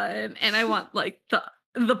fun, and I want like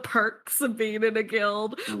the perks of being in a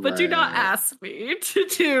guild, but do not ask me to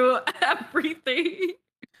do everything.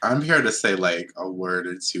 I'm here to say like a word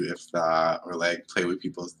or two, if that, or like play with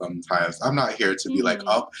people sometimes. I'm not here to be like,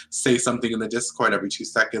 oh, say something in the Discord every 2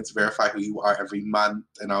 seconds, verify who you are every month.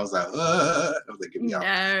 And I was like, get me out.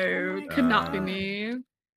 No, could not be me.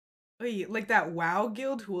 Wait, like that WoW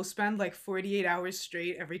guild who will spend like 48 hours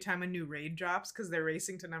straight every time a new raid drops because they're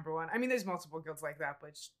racing to #1. I mean, there's multiple guilds like that,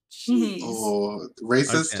 but jeez. Oh,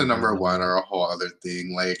 races to #1 are a whole other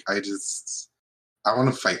thing. Like, I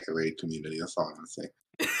want to fight the raid community. That's all I'm gonna say.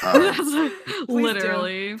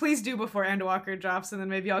 Literally. Please do before Endwalker drops, and then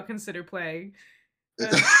maybe I'll consider playing.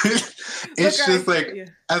 It's just like,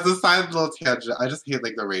 as a side little tangent, I just hate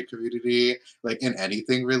like the raid community, like in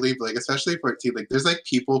anything really, but like especially for T, like there's like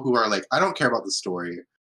people who are like, I don't care about the story.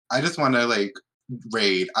 I just want to like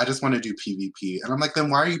raid. I just want to do PvP. And I'm like, then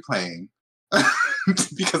why are you playing?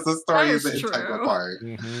 Because the story is an integral part.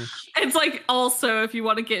 It's like, also, if you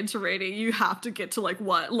want to get into raiding, you have to get to like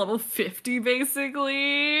what, level 50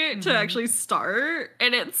 basically to actually start.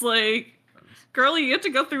 And it's like, girlie, you have to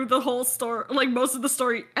go through the whole story, like most of the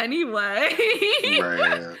story anyway.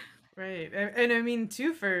 Right. And I mean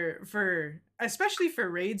too, for especially for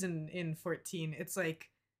raids in 14, it's like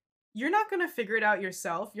you're not gonna figure it out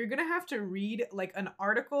yourself. You're gonna have to read like an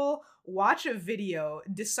article, watch a video,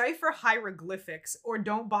 decipher hieroglyphics, or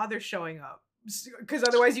don't bother showing up, because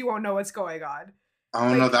otherwise you won't know what's going on.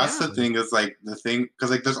 Oh no, Like, that's yeah. the thing is like the thing because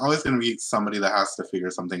like there's always gonna be somebody that has to figure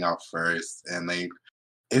something out first, and like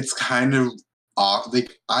it's kind of off.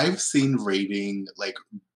 Like I've seen rating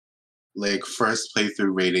like first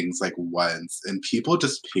playthrough ratings like once, and people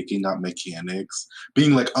just picking up mechanics,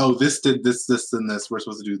 being like, "Oh, this did this, this, and this. We're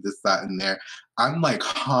supposed to do this, that, and there." I'm like,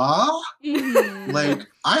 "Huh?" Mhm. Like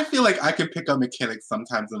I feel like I can pick up mechanics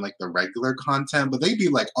sometimes in like the regular content, but they'd be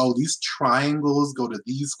like, "Oh, these triangles go to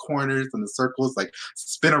these corners, and the circles like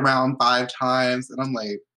spin around 5 times," and I'm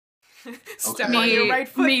like, Step Okay. on your right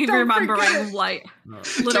foot. Me don't remembering forget. light. No. Don't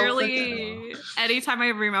forget. Literally, anytime I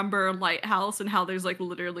remember Lighthouse and how there's like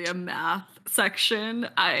literally a math section,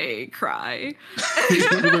 I cry.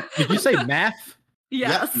 Did you say math?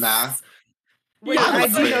 Yes. Yep, math. Wait,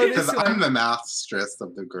 Yes. I do know because this I'm one. the math stress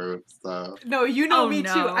of the group, so No, you know Oh, me too.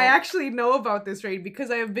 no. I actually know about this raid because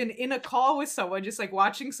I have been in a call with someone just like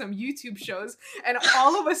watching some YouTube shows, and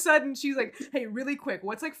all of a sudden she's like, "Hey, really quick,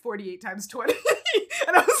 what's like 48 times 20?"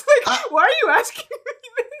 And I was like, "Why are you asking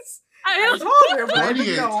me this?" I told her, but I 48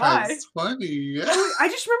 didn't know why. times 20. I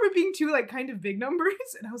just remember being two like kind of big numbers,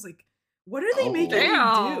 and I was like, "What are they Oh. making me do?"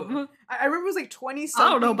 Damn. I remember it was like 20 I don't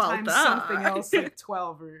something know about times something that. else, like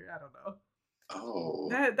 12 or I don't know. Oh.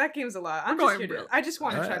 That game's a lot. I'm We're just going here to, real- I just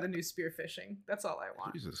want to try Uh, the new spearfishing. That's all I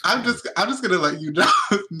want. Jesus I'm Christ. just gonna let you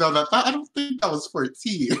know that I don't think that was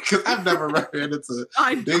 14 because I've never ran into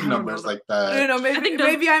I big don't know numbers that. like No, that. no, maybe think those-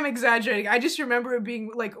 maybe I'm exaggerating. I just remember it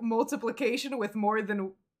being like multiplication with more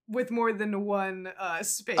than one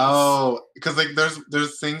space. Oh, because like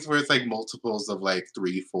there's things where it's like multiples of like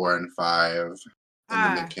 3, 4, and 5 in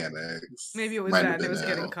Ah, the mechanics. maybe it was Might that have and it been was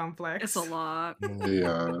getting it. complex. It's a lot.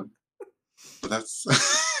 Yeah. But that's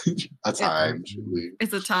a time, truly.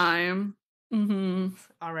 It's a time. Mm-hmm.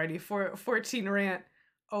 Alrighty, 14 rant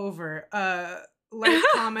over. Like,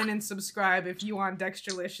 comment, and subscribe if you want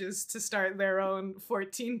Dextralicious to start their own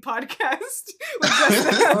 14 podcast. with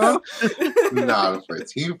just them. Not a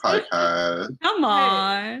 14 podcast. Come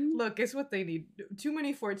on. Look, it's what they need. Too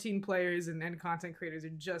many 14 players and content creators are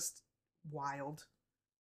just wild.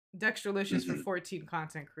 Dextralicious for 14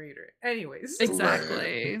 content creator. Anyways.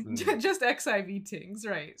 Exactly. Just XIV tings,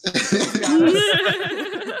 right.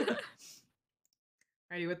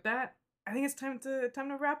 Alrighty, with that, I think it's time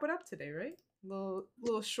to wrap it up today, right?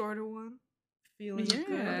 Little shorter one. Feeling good.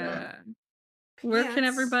 Yeah. Where can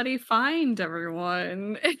Yes. everybody find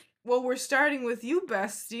everyone? Well, we're starting with you,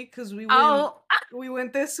 bestie, because we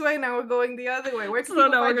went this way. Now we're going the other way. Where can So people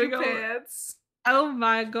now we're find you, gonna go- Pants? Oh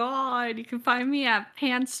my god. You can find me at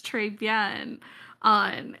Pants Très Bien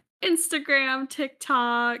on Instagram,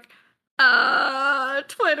 TikTok,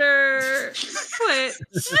 Twitter, Twitch.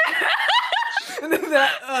 And then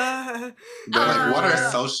that, They're like, what are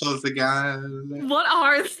Uh, socials again? What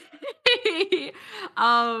are they?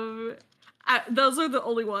 Those are the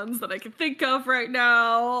only ones that I can think of right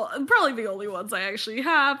now. And probably the only ones I actually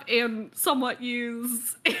have and somewhat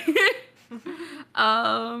use.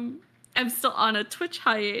 I'm still on a Twitch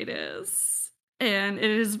hiatus, and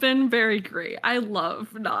it has been very great. I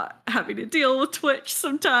love not having to deal with Twitch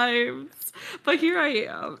sometimes, but here I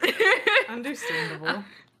am. understandable.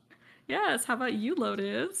 Yes, how about you,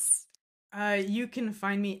 Lotus? You can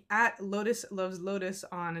find me at Lotus Loves Lotus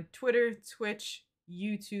on Twitter, Twitch,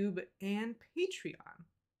 YouTube, and Patreon.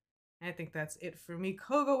 I think that's it for me.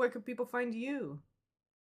 Kogo, where can people find you?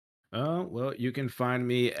 Well, you can find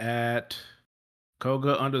me at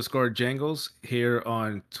Koga_Jangles here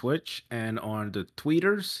on Twitch and on the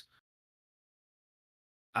tweeters.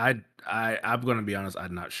 I'm gonna be honest,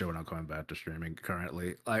 I'm not sure when I'm coming back to streaming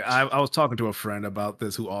currently. Like I was talking to a friend about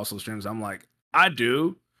this who also streams. I'm like, I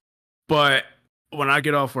do, but when I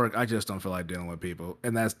get off work, I just don't feel like dealing with people.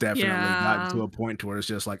 And that's definitely gotten to Yeah. a point to where it's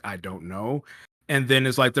just like I don't know. And then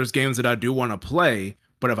it's like there's games that I do want to play,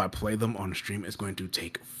 but if I play them on stream, it's going to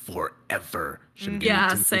take forever. Shin Megami Yeah,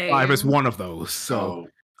 Tensei 5 is same. one of those. So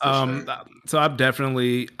sure. so I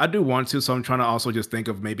do want to, so I'm trying to also just think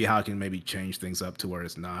of maybe how I can maybe change things up to where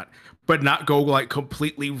it's not, but not go like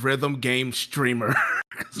completely rhythm game streamer.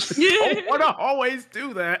 I want to always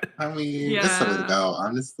do that. I mean, it's the way to Yeah. go,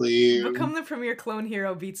 honestly. Become the premier Clone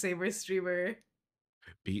Hero Beat Saber streamer.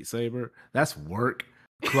 Beat Saber, that's work.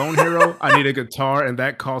 Clone Hero, I need a guitar, and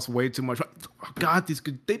that costs way too much. Oh, God,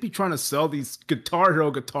 they be trying to sell these Guitar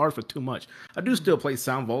Hero guitars for too much. I do still play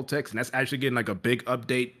Sound Voltex, and that's actually getting like a big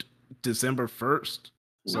update December 1st.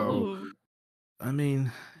 So, Ooh. I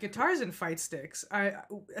mean, Guitars and fight sticks. I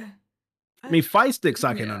fight sticks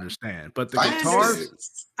I can Yeah. understand, but the Fight guitars,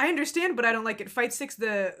 sticks. I understand, but I don't like it. Fight sticks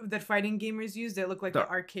that fighting gamers use that look like the The-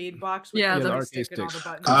 arcade box with Yeah, the the joystick arcade and all the sticks.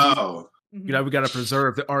 buttons. Oh, You know, we got to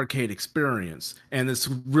preserve the arcade experience and this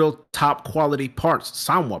real top quality parts,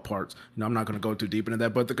 somewhat parts. You know, I'm not going to go too deep into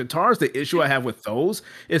that, but the guitars, the issue I have with those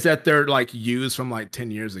is that they're like used from like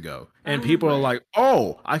 10 years ago. And people are like,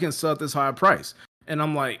 oh, I can sell at this higher price. And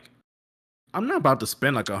I'm like, I'm not about to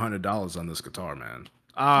spend like $100 on this guitar, man.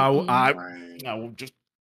 I will just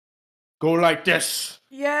go like this.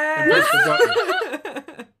 Yeah. And press the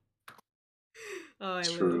button. Oh, I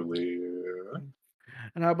Truly.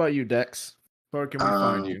 And how about you, Dex? Where can we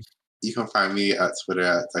find you? You can find me at Twitter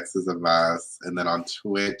at DexIsAMess, and then on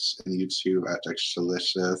Twitch and YouTube at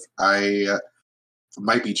DexTralicious. I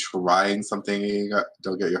might be trying something.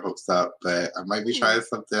 Don't get your hopes up, but I might be trying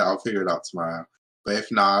something. I'll figure it out tomorrow. But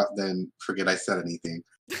if not, then forget I said anything.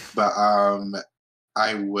 But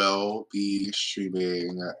I will be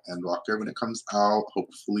streaming Endwalker when it comes out,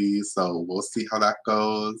 hopefully. So we'll see how that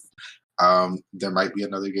goes. There might be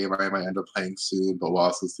another game I might end up playing soon, but we'll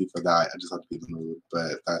also see for that. I just have to be in the mood.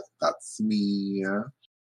 But that's me.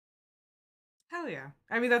 Hell yeah.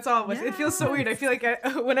 I mean, that's all of us. It feels so weird. I feel like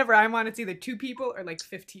whenever I'm on, it's either 2 people or like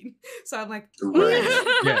 15. So I'm like,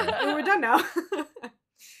 Right. we're done now.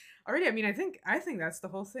 Alrighty. I mean, I think that's the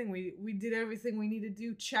whole thing. We did everything we need to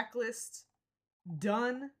do. Checklist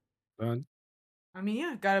done. I mean,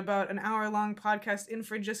 yeah, got about an hour-long podcast in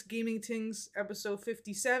for Just Gaming Things, episode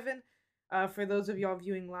 57. For those of y'all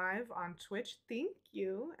viewing live on Twitch, thank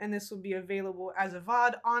you. And this will be available as a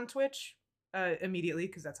VOD on Twitch immediately,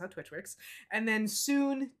 because that's how Twitch works. And then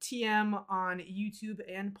soon, TM on YouTube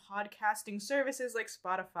and podcasting services like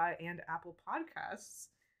Spotify and Apple Podcasts.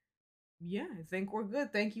 Yeah, I think we're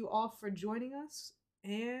good. Thank you all for joining us,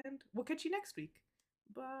 and we'll catch you next week.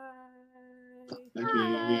 Bye. Thank you.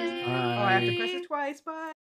 Oh, I have to press it twice. Bye.